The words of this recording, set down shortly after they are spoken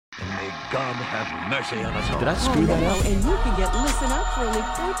God have mercy on us all. Did I screw that up? And you can get Listen Up for only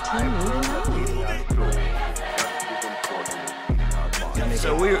 $14.99.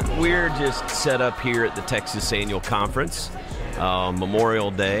 So we're just set up here at the Texas Annual Conference,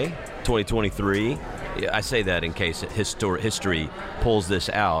 Memorial Day 2023. I say that in case history pulls this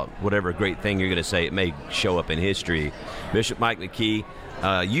out. Whatever great thing you're going to say, it may show up in history. Bishop Michael McKee,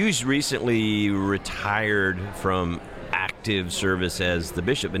 you recently retired from active service as the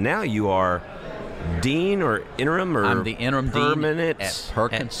bishop, and now you are dean or interim or I'm the interim permanent dean at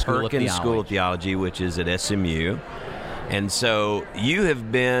Perkins, School of Theology, which is at SMU. And so you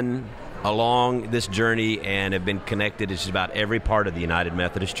have been along this journey and have been connected to just about every part of the United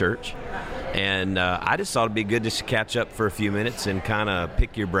Methodist Church. And I just thought it'd be good just to catch up for a few minutes and kind of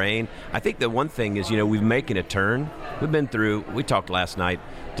pick your brain. I think the one thing is, we're making a turn. We talked last night,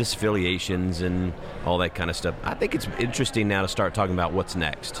 disaffiliations and all that kind of stuff. I think it's interesting now to start talking about what's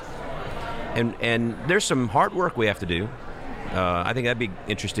next. And there's some hard work we have to do. I think that'd be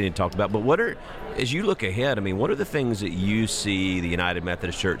interesting to talk about. But as you look ahead, what are the things that you see the United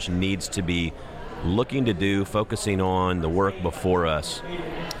Methodist Church needs to be looking to do, focusing on the work before us,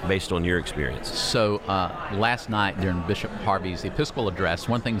 based on your experience? So last night during Bishop Harvey's Episcopal address,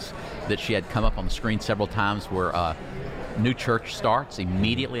 one of the things that she had come up on the screen several times were new church starts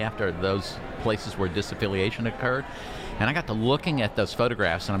immediately after those places where disaffiliation occurred. And I got to looking at those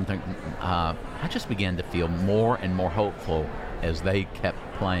photographs, and I'm thinking, I just began to feel more and more hopeful as they kept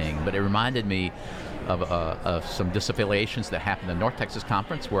playing. But it reminded me of some disaffiliations that happened in the North Texas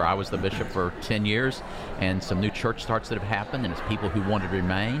Conference, where I was the bishop for 10 years, and some new church starts that have happened, and it's people who wanted to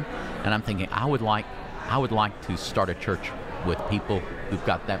remain. And I'm thinking, I would like to start a church with people who've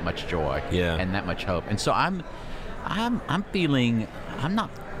got that much joy and that much hope. And so I'm not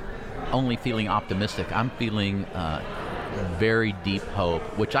only feeling optimistic, I'm feeling very deep hope,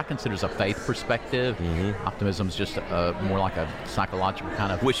 which I consider as a faith perspective. Mm-hmm. Optimism is just more like a psychological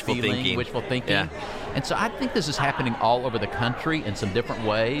kind of wishful thinking. Yeah. And so I think this is happening all over the country in some different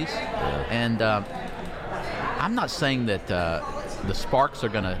ways. Yeah. And I'm not saying that the sparks are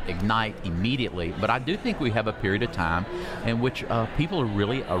going to ignite immediately, but I do think we have a period of time in which people are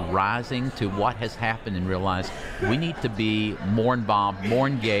really arising to what has happened and realize we need to be more involved, more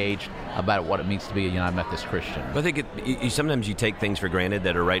engaged about what it means to be a United Methodist Christian. I think sometimes you take things for granted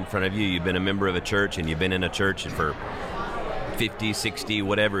that are right in front of you. You've been a member of a church, and you've been in a church for 50, 60,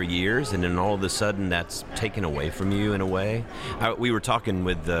 whatever years, and then all of a sudden that's taken away from you in a way. We were talking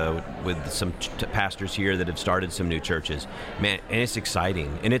with some pastors here that have started some new churches. Man, and it's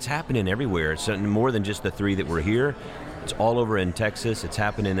exciting, and it's happening everywhere. It's more than just the three that were here. It's all over in Texas. It's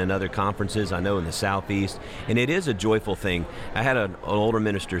happening in other conferences, I know, in the Southeast. And it is a joyful thing. I had an older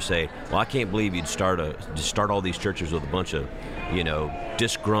minister say, well, I can't believe you'd start all these churches with a bunch of,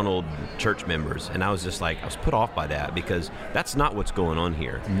 disgruntled church members. And I was just like, I was put off by that, because that's not what's going on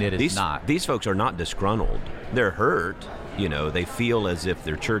here. It is not. These folks are not disgruntled. They're hurt. They feel as if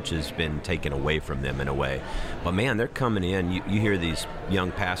their church has been taken away from them in a way. But man, they're coming in. You hear these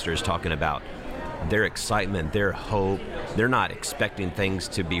young pastors talking about their excitement, their hope. They're not expecting things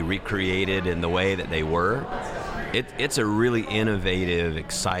to be recreated in the way that they were. It's a really innovative,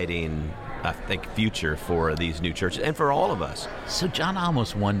 exciting, I think, future for these new churches and for all of us. So, John, I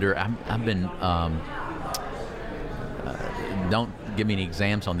almost wonder, I've been, don't give me any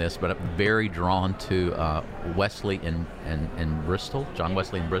exams on this, but I'm very drawn to Wesley in Bristol, John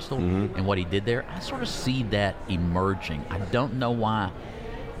Wesley in Bristol, mm-hmm. and what he did there. I sort of see that emerging. I don't know why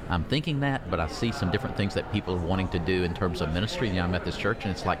I'm thinking that, but I see some different things that people are wanting to do in terms of ministry in the United Methodist Church,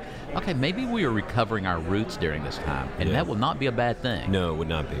 and it's like, okay, maybe we are recovering our roots during this time, and that will not be a bad thing. No, it would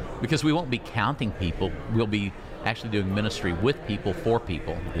not be. Because we won't be counting people. We'll be actually doing ministry with people, for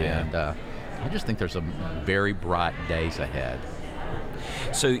people. Yeah. And I just think there's some very bright days ahead.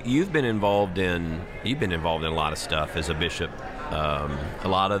 So you've been involved in a lot of stuff as a bishop, a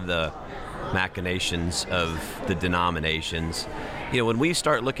lot of the machinations of the denominations. When we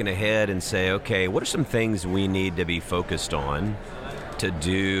start looking ahead and say, okay, what are some things we need to be focused on to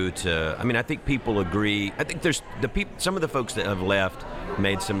do to, I think people agree. I think there's some of the folks that have left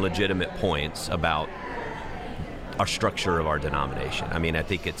made some legitimate points about our structure of our denomination. I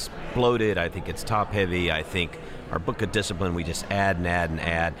think it's bloated. I think it's top heavy. I think our book of discipline, we just add and add and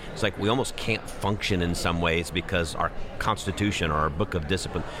add. It's like we almost can't function in some ways because our constitution or our book of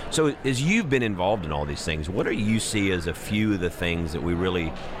discipline. So as you've been involved in all these things, what do you see as a few of the things that we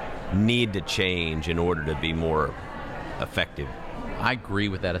really need to change in order to be more effective? I agree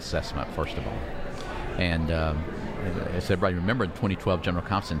with that assessment, first of all. And as everybody remember, in the 2012 General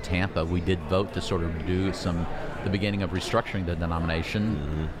Conference in Tampa, we did vote to sort of do the beginning of restructuring the denomination.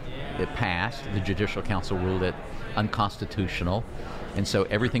 Mm-hmm. it passed. The Judicial Council ruled it unconstitutional. And so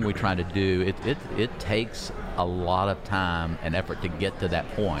everything we try to do, it takes a lot of time and effort to get to that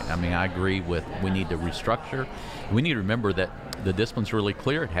point. I mean, I agree with we need to restructure. We need to remember that the discipline's really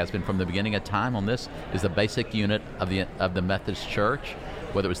clear. It has been from the beginning of time on this, is the basic unit of the Methodist Church,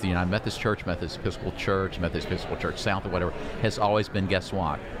 whether it was the United Methodist Church, Methodist Episcopal Church, Methodist Episcopal Church South, or whatever, has always been, guess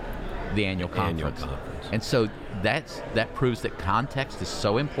what? The annual conference. And so that proves that context is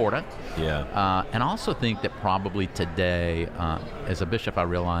so important. Yeah. And I also think that probably today, as a bishop, I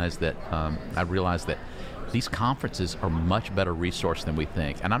realize that these conferences are much better resource than we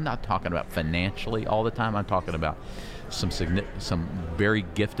think. And I'm not talking about financially all the time. I'm talking about some very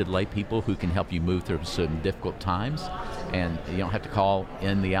gifted lay people who can help you move through some difficult times, and you don't have to call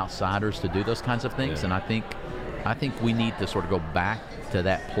in the outsiders to do those kinds of things. Yeah. And I think we need to sort of go back to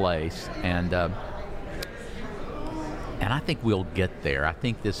that place, and I think we'll get there. I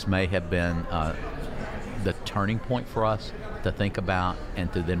think this may have been the turning point for us to think about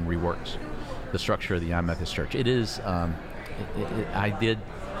and to then rework the structure of the United Methodist Church. It is.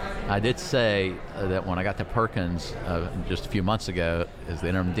 I did say that when I got to Perkins just a few months ago as the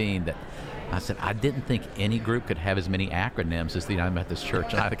interim dean, that I said I didn't think any group could have as many acronyms as the United Methodist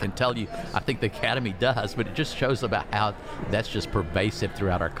Church. And I can tell you, I think the Academy does, but it just shows about how that's just pervasive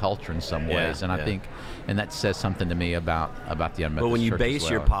throughout our culture in some ways. And I think, and that says something to me about the United Methodist Church. Well, when you base as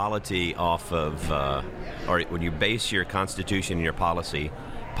well. your polity off of, or when you base your constitution and your polity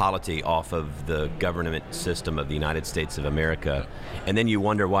off of the government system of the United States of America, and then you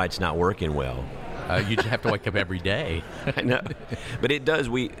wonder why it's not working well. You just have to wake up every day. I know, but it does.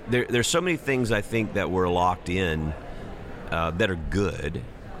 There's so many things I think that we're locked in that are good.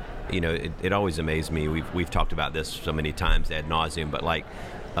 You know, it always amazed me. We've talked about this so many times ad nauseum, but like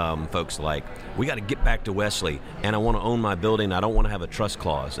folks like, we got to get back to Wesley, and I want to own my building. I don't want to have a trust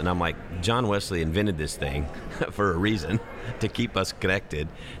clause. And I'm like, John Wesley invented this thing for a reason, to keep us connected.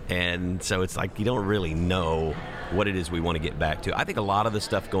 And so it's like you don't really know what it is we want to get back to. I think a lot of the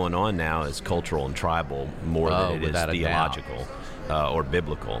stuff going on now is cultural and tribal more than it is theological or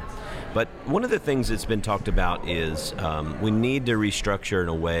biblical. But one of the things that's been talked about is we need to restructure in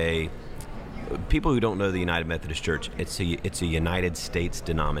a way. People who don't know the United Methodist Church, it's a United States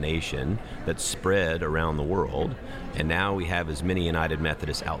denomination that's spread around the world, and now we have as many United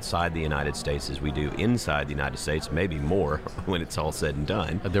Methodists outside the United States as we do inside the United States, maybe more when it's all said and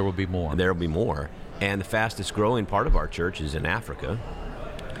done. There will be more. There will be more. And the fastest growing part of our church is in Africa.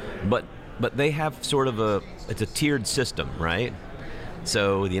 But they have sort of it's a tiered system, right?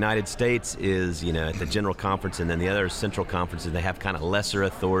 So the United States is, at the General Conference, and then the other central conferences, they have kind of lesser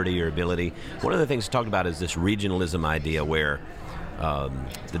authority or ability. One of the things talked about is this regionalism idea where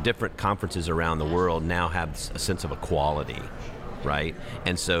the different conferences around the world now have a sense of equality, right?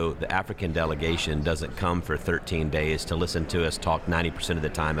 And so the African delegation doesn't come for 13 days to listen to us talk 90% of the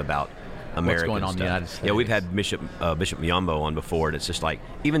time about American what's going on stuff. in the United States. Yeah, we've had Bishop Miyambo on before, and it's just like,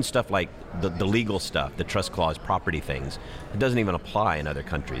 even stuff like the legal stuff, the trust clause, property things, it doesn't even apply in other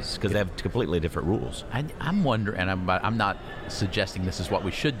countries because they have completely different rules. I'm wondering, and I'm not suggesting this is what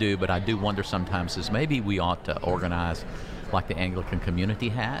we should do, but I do wonder sometimes is maybe we ought to organize like the Anglican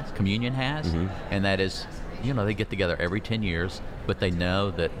communion has, Mm-hmm. and that is, they get together every 10 years, but they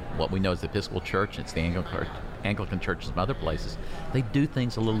know that what we know is the Episcopal Church, it's the Anglican churches and other places, they do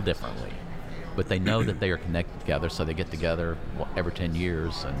things a little differently, but they know that they are connected together, so they get together every 10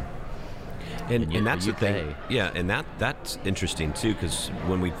 years. And that's the thing. Yeah, and that's interesting too, because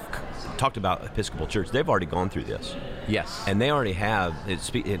when we talked about Episcopal Church, they've already gone through this. Yes. And they already have,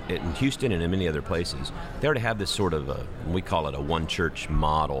 in Houston and in many other places, they already have this sort of we call it a one church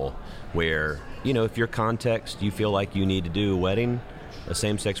model where, if your context, you feel like you need to do a wedding, a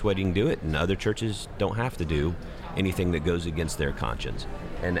same-sex wedding, do it, and other churches don't have to do anything that goes against their conscience.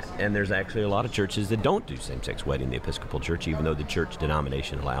 And there's actually a lot of churches that don't do same-sex wedding, the Episcopal Church, even though the church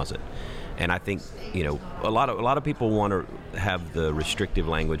denomination allows it. And I think, a lot of people want to have the restrictive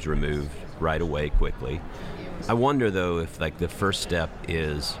language removed right away, quickly. I wonder, though, if the first step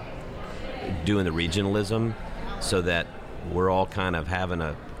is doing the regionalism so that we're all kind of having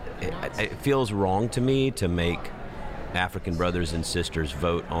it feels wrong to me to make African brothers and sisters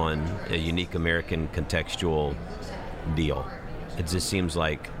vote on a unique American contextual deal. It just seems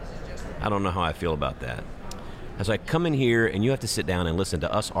like, I don't know how I feel about that. It's like, come in here and you have to sit down and listen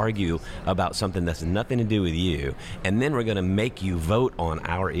to us argue about something that's nothing to do with you, and then we're going to make you vote on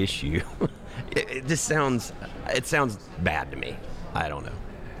our issue. It just sounds bad to me. I don't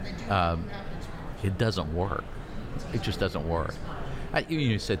know. It doesn't work. It just doesn't work.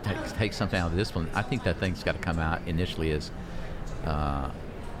 You said take something out of this one. I think that thing's got to come out initially as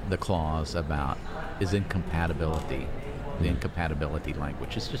the clause about is incompatibility, the incompatibility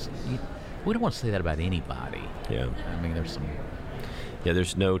language. It's just, we don't want to say that about anybody. Yeah. I mean, there's some... Yeah,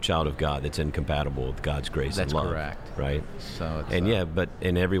 there's no child of God that's incompatible with God's grace and love. That's correct. Right? So it's,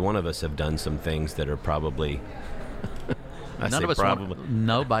 and every one of us have done some things that are probably...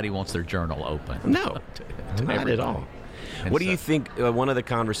 nobody wants their journal open. No, to not at all. And what do you think? One of the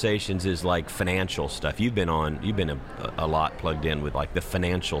conversations is like financial stuff. You've been a lot plugged in with like the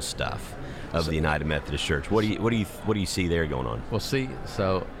financial stuff of the United Methodist Church. What do you see there going on?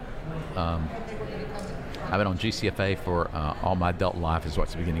 Well, I've been on GCFA for all my adult life, is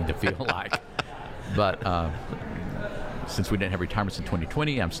what's beginning to feel like. But since we didn't have retirements in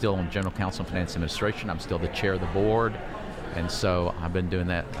 2020, I'm still on General Counsel and Finance Administration. I'm still the chair of the board. And so I've been doing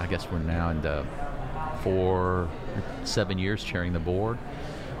that. I guess we're now into 7 years chairing the board.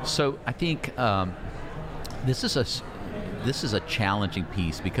 So I think this is a challenging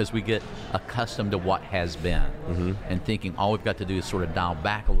piece because we get accustomed to what has been and thinking all we've got to do is sort of dial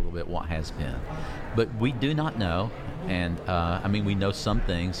back a little bit what has been. But we do not know, and we know some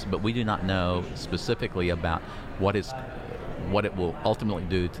things, but we do not know specifically about what it will ultimately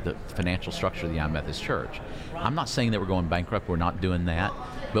do to the financial structure of the United Methodist Church. I'm not saying that we're going bankrupt. We're not doing that.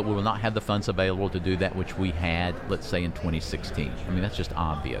 But we will not have the funds available to do that which we had, let's say, in 2016. I mean, that's just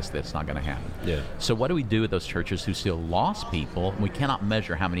obvious. That's not going to happen. Yeah. So what do we do with those churches who still lost people? We cannot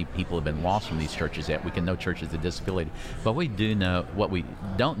measure how many people have been lost from these churches yet. We can know churches that disaffiliated. But we do know, what we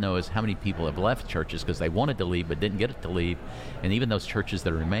don't know is how many people have left churches because they wanted to leave but didn't get it to leave. And even those churches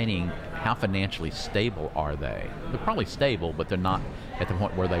that are remaining, how financially stable are they? They're probably stable, but they're not at the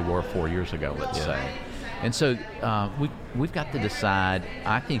point where they were 4 years ago, let's say. And so we've got to decide,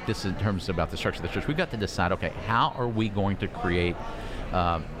 I think this in terms about the structure of the church, we've got to decide, okay, how are we going to create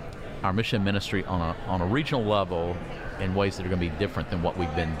our mission ministry on a regional level in ways that are going to be different than what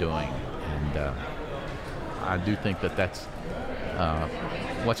we've been doing. And I do think that's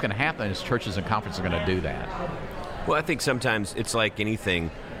what's going to happen is churches and conferences are going to do that. Well, I think sometimes it's like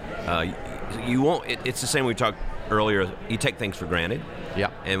anything. You won't. It's the same we talked earlier. You take things for granted. Yeah.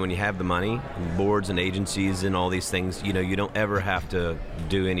 And when you have the money, boards and agencies and all these things, you don't ever have to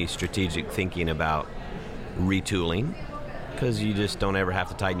do any strategic thinking about retooling because you just don't ever have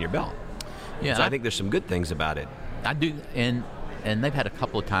to tighten your belt. Yeah. So I think there's some good things about it. I do, and they've had a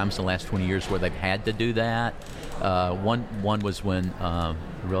couple of times in the last 20 years where they've had to do that. One was when I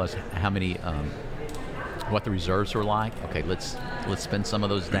realized how many, what the reserves were like. Okay, let's spend some of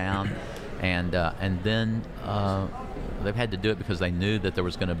those down, and then they've had to do it because they knew that there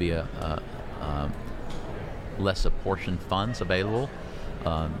was going to be a less apportioned funds available.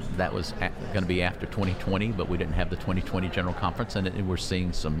 That was going to be after 2020, but we didn't have the 2020 General Conference, and we're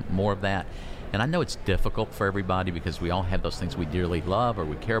seeing some more of that. And I know it's difficult for everybody because we all have those things we dearly love or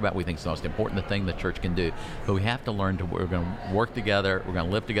we care about. We think it's the most important thing the church can do. But we have to learn we're going to work together, we're going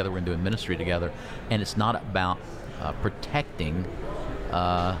to live together, we're going to do ministry together. And it's not about protecting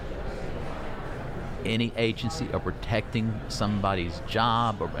any agency or protecting somebody's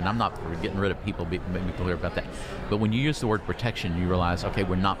job, and I'm not for getting rid of people, make me clear about that. But when you use the word protection, you realize, okay,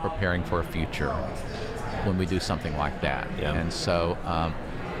 we're not preparing for a future when we do something like that. Yeah. And so...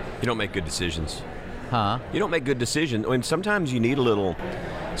 you don't make good decisions. Huh? You don't make good decisions. I mean, sometimes you need a little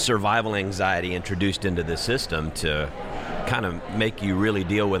survival anxiety introduced into the system to kind of make you really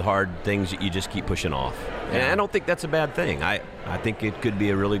deal with hard things that you just keep pushing off. Yeah. And I don't think that's a bad thing. I think it could be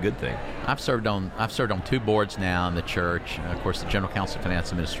a really good thing. I've served on 2 boards now in the church. Of course, the General Counsel of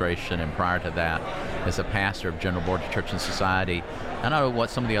Finance Administration, and prior to that, as a pastor of General Board of Church and Society. I know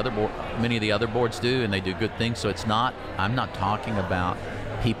what many of the other boards do, and they do good things. So I'm not talking about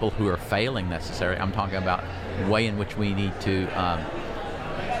people who are failing necessarily. I'm talking about the way in which we need to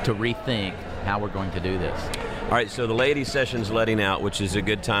rethink how we're going to do this. All right, so the ladies' session's letting out, which is a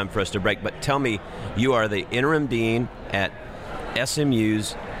good time for us to break. But tell me, you are the interim dean at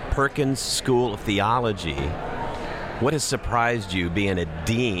SMU's Perkins School of Theology. What has surprised you being a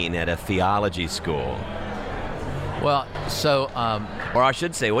dean at a theology school? Well, so... or I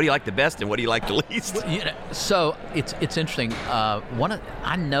should say, what do you like the best and what do you like the least? So it's interesting.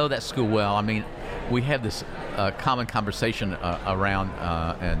 I know that school well. I mean, we have this common conversation around,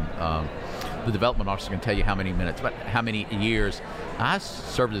 and the development officer can tell you how many minutes, but how many years. I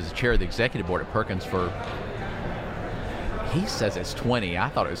served as the chair of the executive board at Perkins for, he says it's 20. I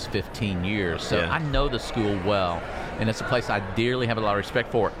thought it was 15 years. So yeah. I know the school well, and it's a place I dearly have a lot of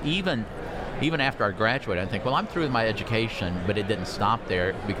respect for. Even after I graduated, I think, well, I'm through with my education, but it didn't stop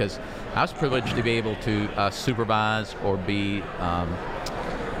there because I was privileged to be able to supervise or be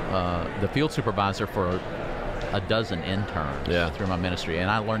the field supervisor for a dozen interns through my ministry, and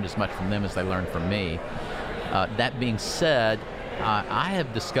I learned as much from them as they learned from me. That being said, I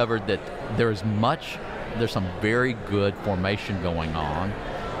have discovered that there's some very good formation going on.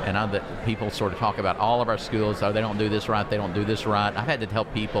 And that people sort of talk about all of our schools, they don't do this right, they don't do this right. I've had to tell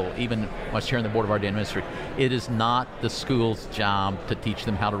people, even when I was chairing the board of ordained ministry, it is not the school's job to teach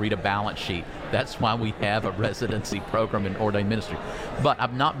them how to read a balance sheet. That's why we have a residency program in ordained ministry. But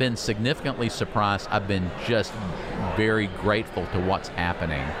I've not been significantly surprised. I've been just very grateful to what's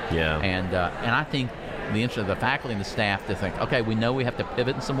happening. Yeah. And I think the interest of the faculty and the staff to think, okay, we know we have to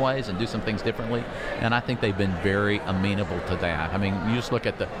pivot in some ways and do some things differently, and I think they've been very amenable to that. I mean, you just look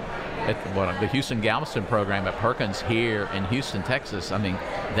at the Houston Galveston program at Perkins here in Houston, Texas. I mean,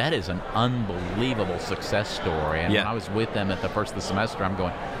 that is an unbelievable success story. And when I was with them at the first of the semester, I'm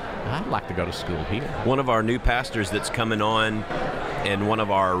going, I'd like to go to school here. One of our new pastors that's coming on in one of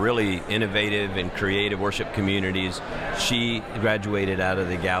our really innovative and creative worship communities, she graduated out of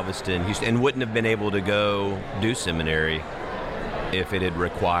the Galveston, Houston, and wouldn't have been able to go do seminary if it had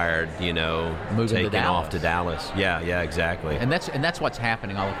required, taking off to Dallas. Yeah, exactly. And that's what's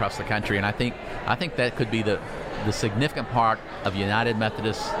happening all across the country. And I think that could be the significant part of United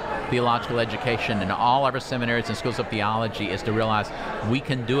Methodist theological education and all of our seminaries and schools of theology is to realize we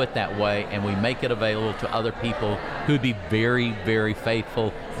can do it that way, and we make it available to other people who'd be very, very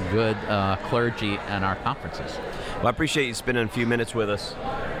faithful, good clergy in our conferences. Well, I appreciate you spending a few minutes with us.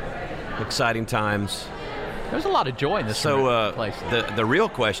 Exciting times. There's a lot of joy in this place. The real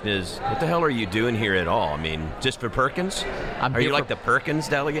question is, what the hell are you doing here at all? I mean, just for Perkins? Are you like the Perkins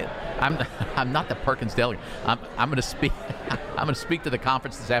delegate? I'm not the Perkins delegate. I'm going to speak. I'm going to speak to the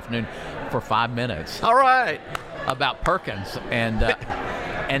conference this afternoon for 5 minutes. All right. About Perkins and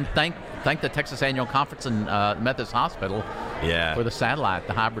thank the Texas Annual Conference and Methodist Hospital for the satellite,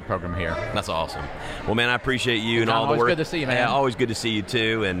 the hybrid program here. That's awesome. Well, man, I appreciate you and all the work. Always good to see you, man. Yeah, always good to see you,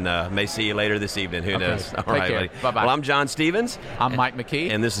 too, and may see you later this evening. Who knows? All right, care. buddy. Bye-bye. Well, I'm John Stevens. I'm Mike McKee.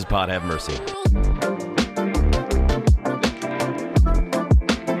 And this is Pod Have Mercy.